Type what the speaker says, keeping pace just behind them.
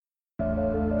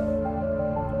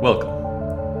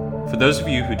Welcome. For those of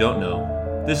you who don't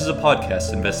know, this is a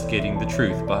podcast investigating the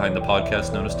truth behind the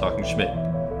podcast known as Talking Schmidt,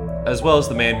 as well as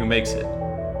the man who makes it,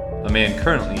 a man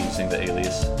currently using the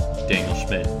alias Daniel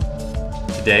Schmidt.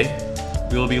 Today,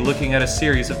 we will be looking at a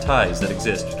series of ties that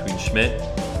exist between Schmidt,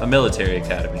 a military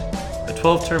academy, a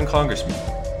 12-term congressman,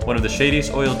 one of the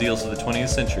shadiest oil deals of the 20th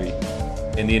century,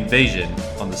 and the invasion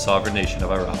on the sovereign nation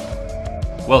of Iraq.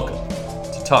 Welcome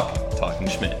to Talking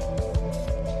Schmidt.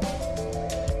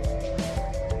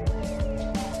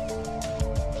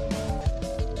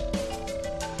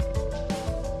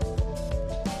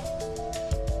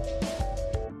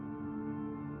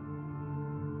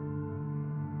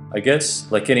 I guess,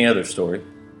 like any other story,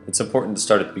 it's important to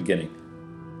start at the beginning,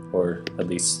 or at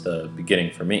least the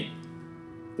beginning for me.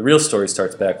 The real story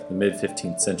starts back in the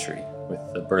mid-15th century with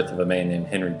the birth of a man named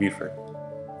Henry Buford,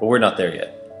 but we're not there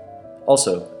yet.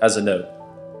 Also, as a note,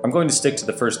 I'm going to stick to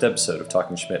the first episode of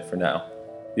Talking Schmidt for now.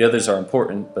 The others are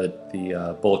important, but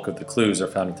the bulk of the clues are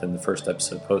found within the first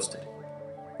episode posted.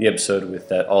 The episode with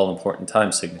that all-important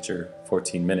time signature,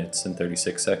 14 minutes and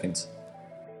 36 seconds.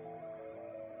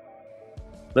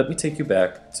 Let me take you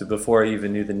back to before I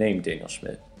even knew the name Daniel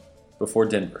Schmidt, before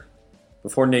Denver,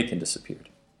 before Nathan disappeared,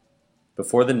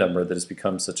 before the number that has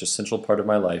become such a central part of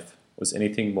my life was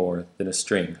anything more than a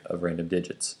string of random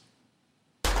digits.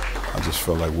 I just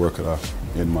felt like where could I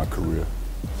end my career?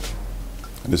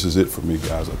 And this is it for me,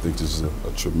 guys. I think this is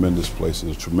a tremendous place,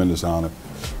 it's a tremendous honor,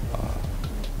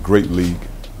 great league,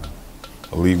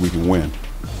 a league we can win,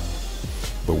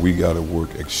 but we got to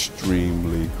work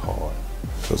extremely hard.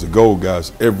 Because the goal,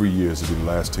 guys, every year is to be the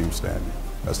last team standing.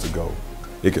 That's the goal.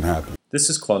 It can happen. This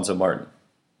is Quanzo Martin.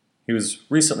 He was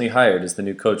recently hired as the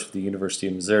new coach of the University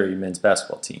of Missouri men's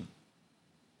basketball team,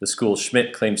 the school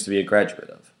Schmidt claims to be a graduate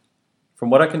of. From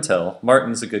what I can tell,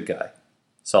 Martin's a good guy,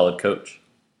 solid coach,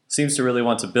 seems to really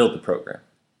want to build the program.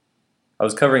 I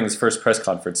was covering his first press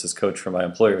conference as coach for my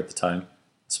employer at the time,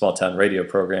 a small-town radio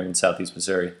program in southeast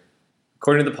Missouri.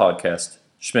 According to the podcast,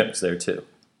 Schmidt was there too.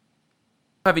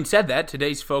 Having said that,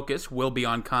 today's focus will be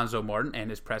on Quanzo Martin and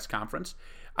his press conference.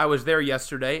 I was there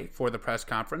yesterday for the press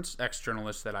conference,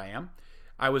 ex-journalist that I am.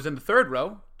 I was in the third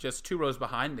row, just 2 rows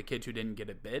behind the kids who didn't get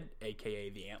a bid,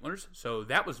 a.k.a. the Antlers, so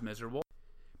that was miserable.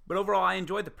 But overall, I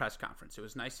enjoyed the press conference. It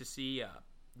was nice to see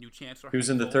new chancellor. He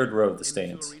was in the third row of the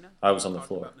stands. I was on the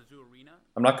floor.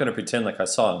 I'm not going to pretend like I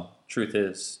saw him. Truth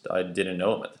is, I didn't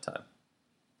know him at the time.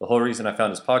 The whole reason I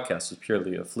found his podcast was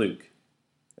purely a fluke.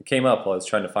 It came up while I was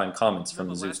trying to find comments from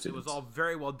the Zoo students. It was all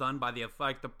very well done by the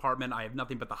athletic department. I have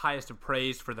nothing but the highest of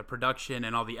praise for the production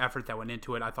and all the effort that went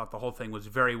into it. I thought the whole thing was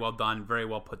very well done, very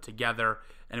well put together,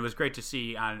 and it was great to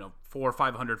see, 400 or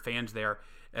 500 fans there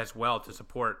as well to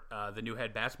support the new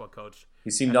head basketball coach.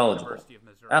 He seemed knowledgeable,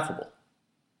 affable.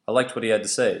 I liked what he had to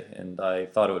say, and I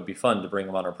thought it would be fun to bring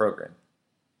him on our program.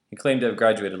 He claimed to have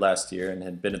graduated last year and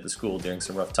had been at the school during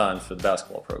some rough times for the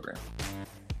basketball program.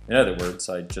 In other words,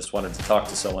 I just wanted to talk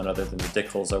to someone other than the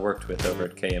dickholes I worked with over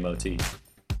at KMOT.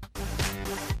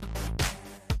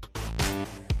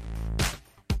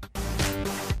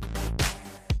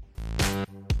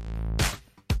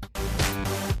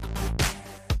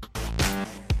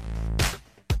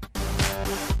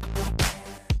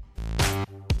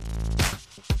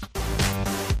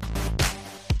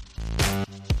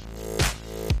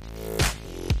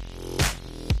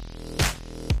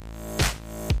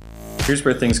 Here's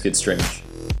where things get strange.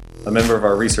 A member of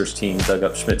our research team dug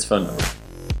up Schmidt's phone number.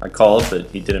 I called, but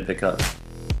he didn't pick up.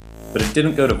 But it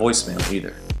didn't go to voicemail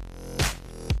either.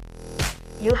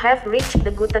 You have reached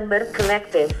the Gutenberg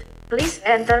Collective. Please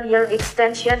enter your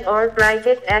extension or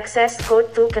private access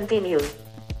code to continue.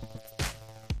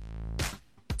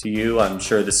 To you, I'm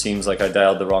sure this seems like I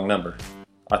dialed the wrong number.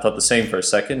 I thought the same for a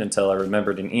second until I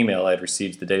remembered an email I had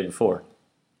received the day before.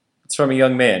 It's from a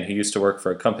young man who used to work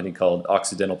for a company called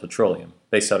Occidental Petroleum,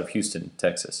 based out of Houston,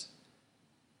 Texas.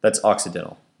 That's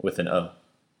Occidental, with an O.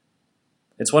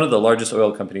 It's one of the largest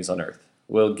oil companies on Earth.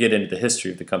 We'll get into the history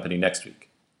of the company next week.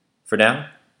 For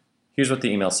now, here's what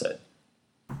the email said.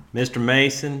 Mr.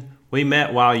 Mason, we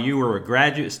met while you were a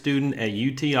graduate student at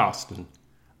UT Austin.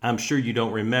 I'm sure you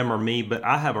don't remember me, but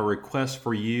I have a request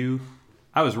for you.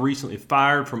 I was recently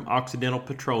fired from Occidental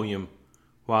Petroleum.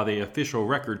 While the official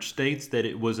record states that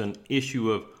it was an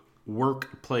issue of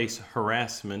workplace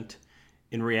harassment,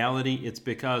 in reality it's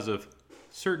because of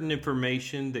certain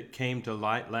information that came to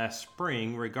light last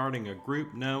spring regarding a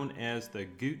group known as the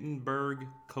Gutenberg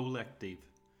Collective.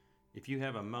 If you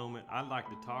have a moment, I'd like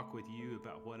to talk with you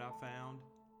about what I found.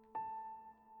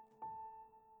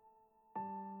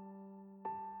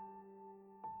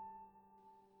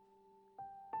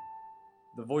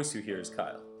 The voice you hear is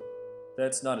Kyle.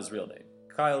 That's not his real name.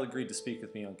 Kyle agreed to speak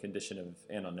with me on condition of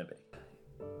anonymity.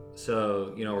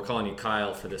 So, we're calling you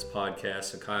Kyle for this podcast.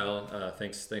 So, Kyle,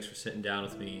 thanks for sitting down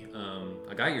with me.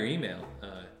 I got your email.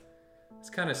 It's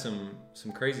kind of some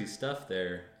crazy stuff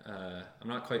there. I'm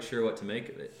not quite sure what to make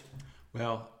of it.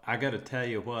 Well, I got to tell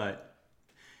you what.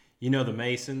 The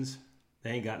Masons,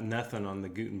 they ain't got nothing on the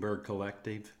Gutenberg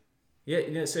Collective.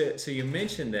 Yeah, so you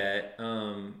mentioned that,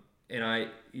 and I,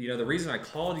 the reason I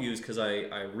called you is because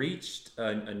I reached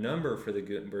a number for the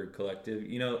Gutenberg Collective.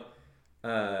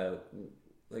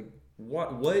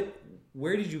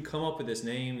 Where did you come up with this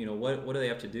name? What do they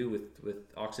have to do with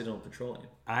Occidental Petroleum?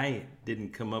 I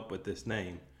didn't come up with this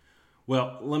name.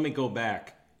 Well, let me go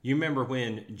back. You remember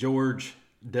when George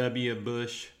W.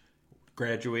 Bush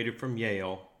graduated from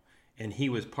Yale, and he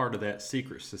was part of that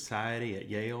secret society at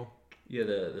Yale? Yeah,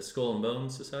 the Skull and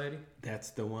Bones Society?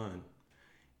 That's the one.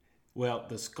 Well,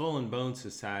 the Skull and Bones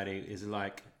Society is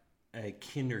like a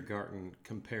kindergarten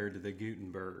compared to the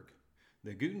Gutenberg.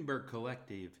 The Gutenberg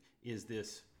Collective is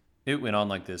this... It went on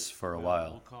like this for a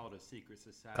while. We'll call it a secret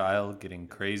society. Kyle getting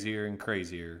crazier and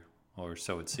crazier, or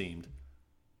so it seemed.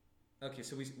 Okay,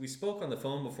 so we spoke on the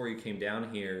phone before you came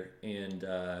down here, and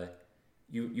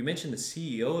you mentioned the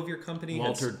CEO of your company?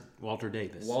 Walter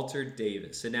Davis. Walter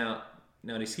Davis. And now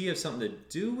does he have something to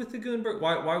do with the Gutenberg?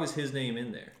 Why was his name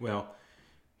in there? Well,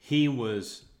 he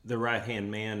was the right-hand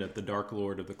man of the Dark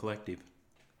Lord of the Collective.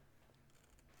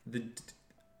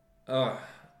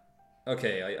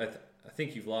 Okay, I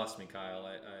think you've lost me, Kyle.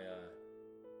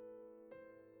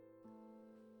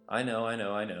 I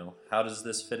know. How does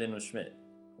this fit in with Schmidt?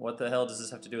 What the hell does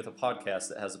this have to do with a podcast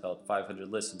that has about 500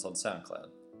 listens on SoundCloud?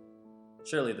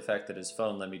 Surely the fact that his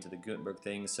phone led me to the Gutenberg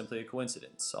thing is simply a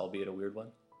coincidence, albeit a weird one.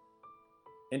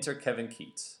 Enter Kevin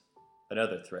Keats,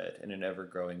 another thread in an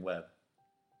ever-growing web.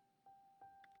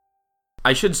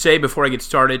 I should say before I get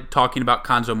started talking about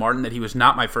Conzo Martin that he was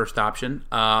not my first option.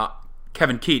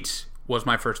 Kevin Keats was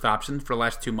my first option for the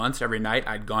last 2 months. Every night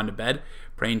I'd gone to bed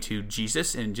praying to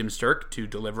Jesus and Jim Sturk to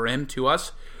deliver him to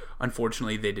us.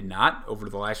 Unfortunately, they did not over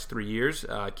the last 3 years.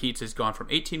 Keats has gone from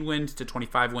 18 wins to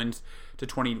 25 wins to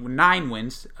 29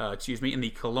 wins, in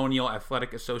the Colonial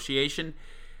Athletic Association.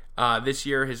 This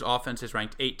year, his offense is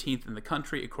ranked 18th in the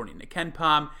country, according to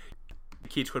KenPom.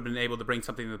 Keats would have been able to bring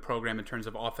something to the program in terms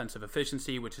of offensive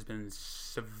efficiency, which has been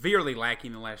severely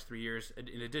lacking in the last 3 years.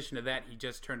 In addition to that, he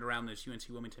just turned around this UNC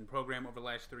Wilmington program over the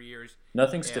last 3 years.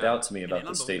 Nothing stood out to me about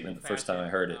this statement the first time I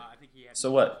heard it.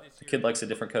 So what? The kid likes a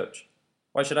different coach.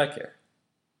 Why should I care?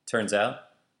 Turns out,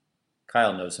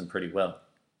 Kyle knows him pretty well.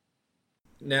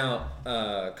 Now,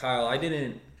 Kyle, I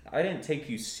didn't take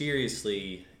you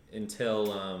seriously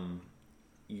until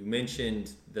you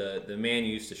mentioned the man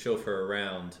you used to chauffeur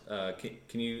around.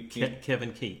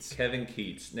 Kevin Keats. Kevin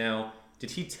Keats. Now,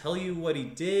 did he tell you what he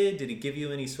did? Did he give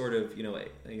you any sort of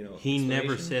He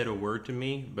never said a word to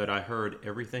me, but I heard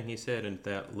everything he said in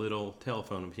that little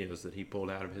telephone of his that he pulled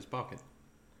out of his pocket.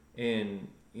 And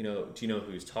do you know who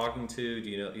he was talking to? Do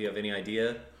you have any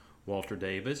idea? Walter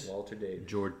Davis.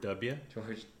 George W.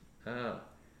 George. Oh.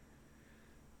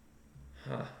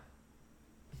 Huh.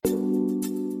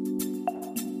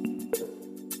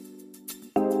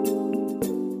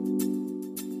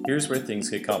 Here's where things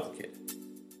get complicated.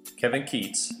 Kevin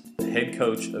Keats, the head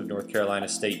coach of North Carolina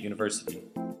State University,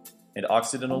 and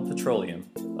Occidental Petroleum,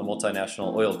 a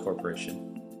multinational oil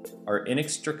corporation, are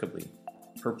inextricably,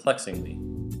 perplexingly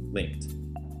linked.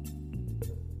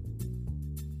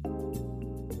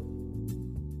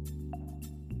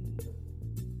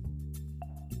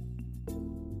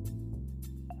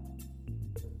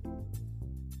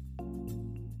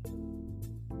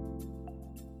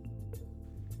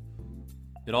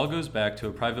 It all goes back to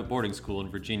a private boarding school in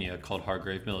Virginia called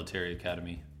Hargrave Military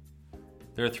Academy.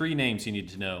 There are 3 names you need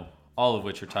to know, all of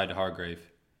which are tied to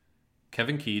Hargrave: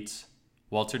 Kevin Keats,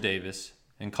 Walter Davis,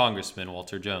 and Congressman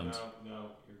Walter Jones. No,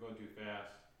 you're going too fast.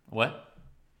 What?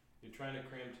 You're trying to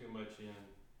cram too much in.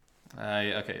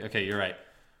 Okay, you're right.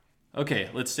 Okay,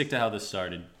 let's stick to how this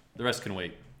started. The rest can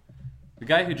wait. The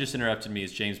guy who just interrupted me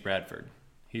is James Bradford.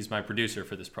 He's my producer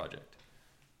for this project.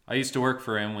 I used to work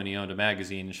for him when he owned a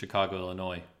magazine in Chicago,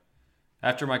 Illinois.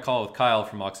 After my call with Kyle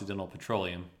from Occidental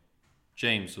Petroleum,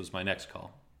 James was my next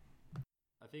call.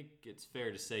 I think it's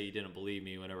fair to say you didn't believe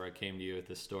me whenever I came to you with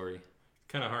this story.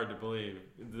 Kind of hard to believe.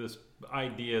 This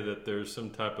idea that there's some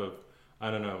type of,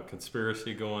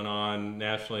 conspiracy going on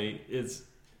nationally is a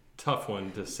tough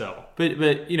one to sell. But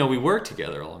we worked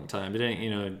together a long time.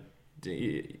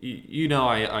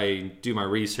 I do my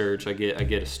research. I get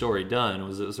a story done.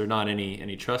 Was there not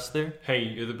any trust there? Hey,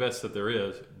 you're the best that there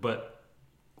is. But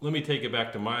let me take it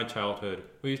back to my childhood.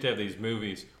 We used to have these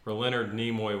movies where Leonard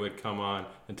Nimoy would come on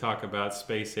and talk about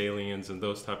space aliens and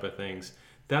those type of things.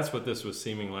 That's what this was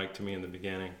seeming like to me in the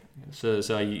beginning. So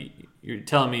you're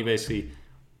telling me basically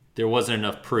there wasn't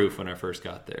enough proof when I first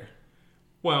got there.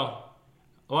 Well,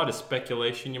 a lot of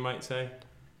speculation, you might say.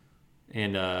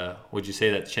 And would you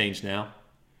say that's changed now?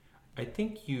 I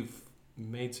think you've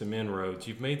made some inroads.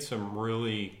 You've made some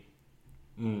really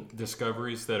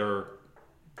discoveries that are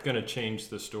going to change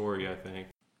the story, I think.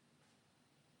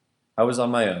 I was on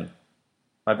my own.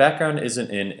 My background isn't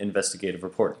in investigative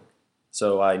reporting,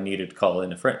 so I needed to call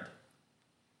in a friend.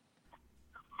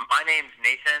 My name's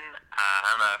Nathan.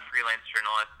 I'm a freelance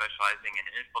journalist specializing in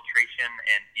infiltration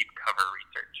and deep cover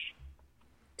research.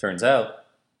 Turns out,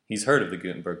 he's heard of the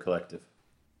Gutenberg Collective.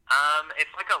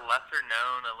 It's like a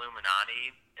lesser-known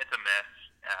Illuminati. It's a myth.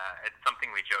 It's something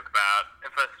we joke about.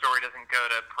 If a story doesn't go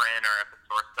to print or if a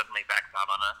source suddenly backs out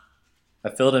on us.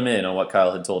 I filled him in on what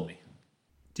Kyle had told me.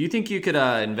 Do you think you could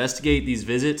investigate these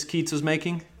visits Keats was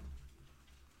making?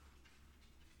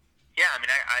 Yeah, I mean,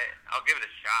 I'll give it a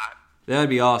shot. That'd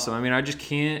be awesome. I mean, I just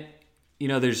can't,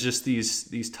 there's just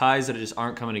these ties that just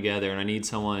aren't coming together, and I need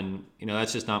someone,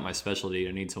 that's just not my specialty.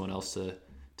 I need someone else to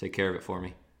take care of it for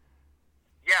me.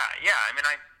 Yeah, I mean,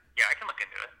 I can look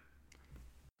into it.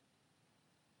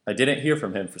 I didn't hear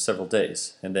from him for several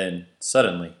days, and then,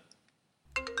 suddenly...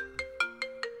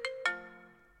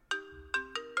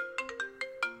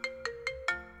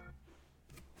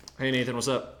 Hey, Nathan, what's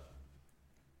up?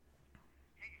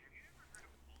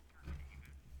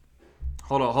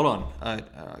 Hold on.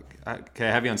 Can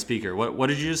I have you on speaker? What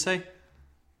did you just say?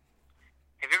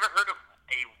 Have you ever heard of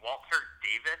a Walter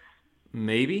Davis?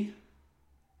 Maybe.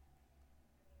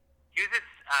 He was this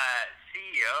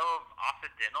CEO of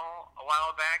Occidental a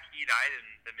while back. He died in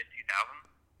the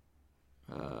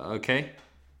mid-2000s. Okay.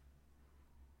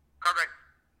 Correct.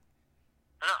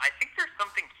 I think there's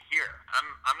something here.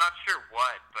 I'm not sure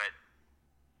what, but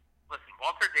listen,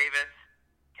 Walter Davis,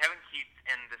 Kevin Keats,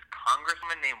 and this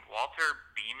congressman named Walter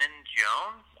Beeman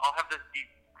Jones all have these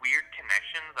weird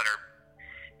connections that are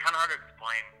kind of hard to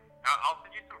explain. I'll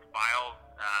send you some files.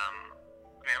 I'm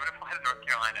going to fly to North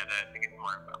Carolina to get some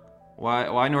more info.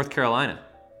 Why North Carolina?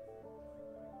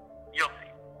 You'll see.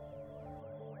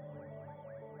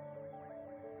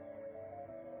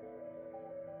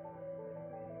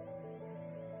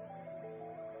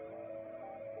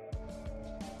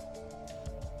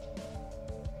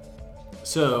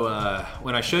 So,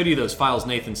 when I showed you those files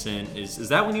Nathan sent, is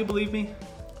that when you believe me?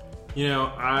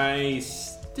 I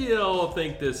still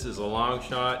think this is a long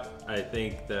shot. I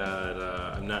think that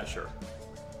I'm not sure.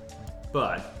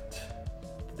 But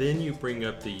then you bring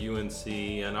up the UNC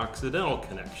and Occidental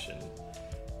connection,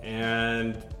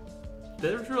 and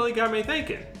that really got me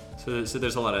thinking. So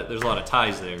there's a lot of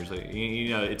ties there. So,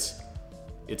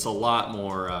 it's a lot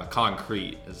more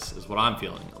concrete, is what I'm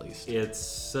feeling at least. It's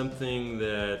something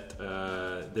that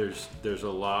there's a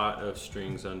lot of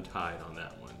strings untied on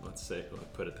that one. Let's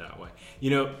put it that way.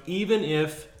 Even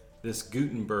if this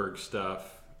Gutenberg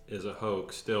stuff is a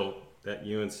hoax, still that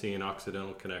UNC and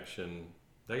Occidental connection,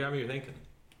 that got me thinking.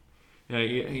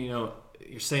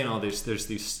 You're saying all this. There's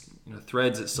these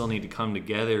threads that still need to come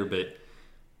together, but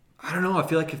I don't know. I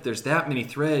feel like if there's that many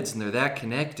threads and they're that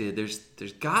connected,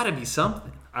 there's got to be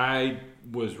something. I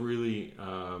was really,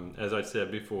 as I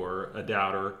said before, a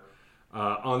doubter,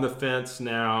 on the fence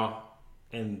now,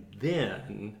 and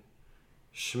then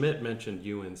Schmidt mentioned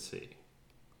UNC.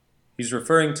 He's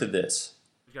referring to this.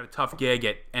 He's got a tough gig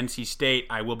at NC State.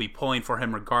 I will be pulling for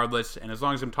him regardless, and as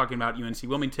long as I'm talking about UNC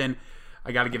Wilmington,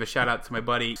 I got to give a shout out to my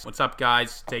buddy. What's up,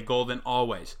 guys? Stay golden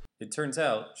always. It turns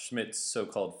out Schmidt's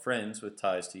so-called friends with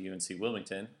ties to UNC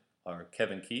Wilmington are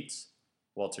Kevin Keats,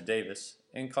 Walter Davis,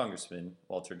 and Congressman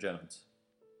Walter Jones.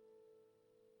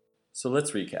 So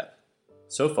let's recap.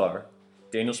 So far,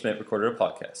 Daniel Schmidt recorded a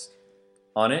podcast.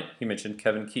 On it, he mentioned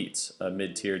Kevin Keats, a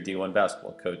mid-tier D1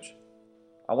 basketball coach.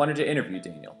 I wanted to interview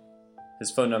Daniel. His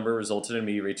phone number resulted in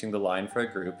me reaching the line for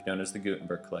a group known as the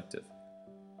Gutenberg Collective.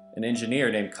 An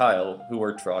engineer named Kyle, who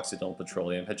worked for Occidental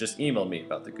Petroleum, had just emailed me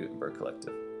about the Gutenberg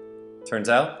Collective. Turns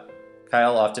out,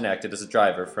 Kyle often acted as a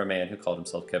driver for a man who called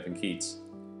himself Kevin Keats.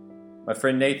 My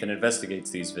friend Nathan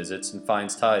investigates these visits and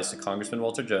finds ties to Congressman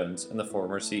Walter Jones and the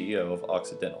former CEO of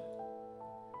Occidental.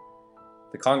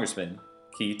 The congressmen,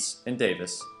 Keats and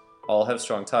Davis, all have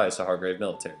strong ties to Hargrave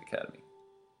Military Academy.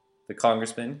 The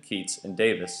congressmen, Keats and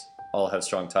Davis, all have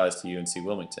strong ties to UNC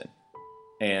Wilmington.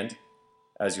 And,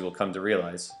 as you will come to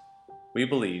realize, we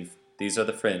believe these are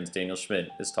the friends Daniel Schmidt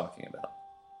is talking about.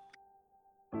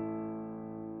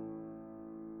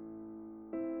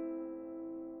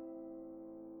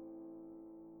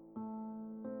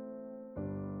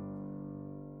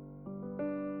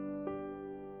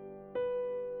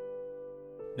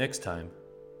 Next time,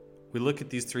 we look at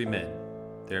these three men,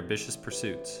 their ambitious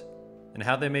pursuits, and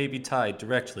how they may be tied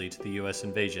directly to the U.S.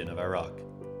 invasion of Iraq.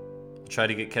 We'll try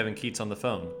to get Kevin Keats on the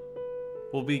phone.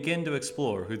 We'll begin to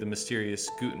explore who the mysterious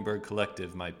Gutenberg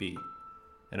Collective might be.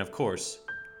 And of course,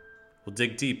 we'll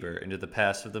dig deeper into the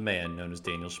past of the man known as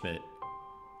Daniel Schmidt.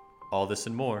 All this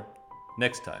and more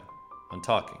next time on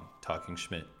Talking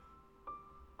Schmidt.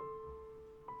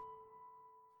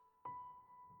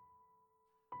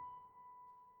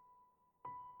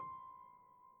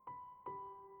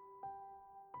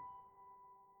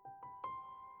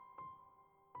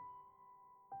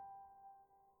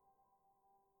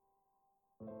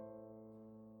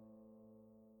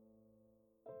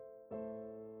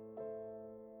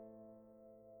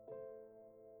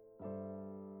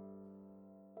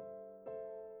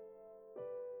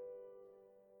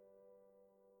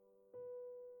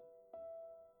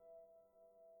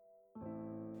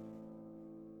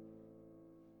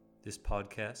 This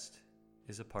podcast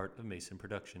is a part of Mason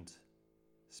Productions.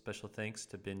 Special thanks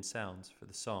to Ben Sounds for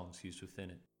the songs used within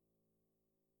it.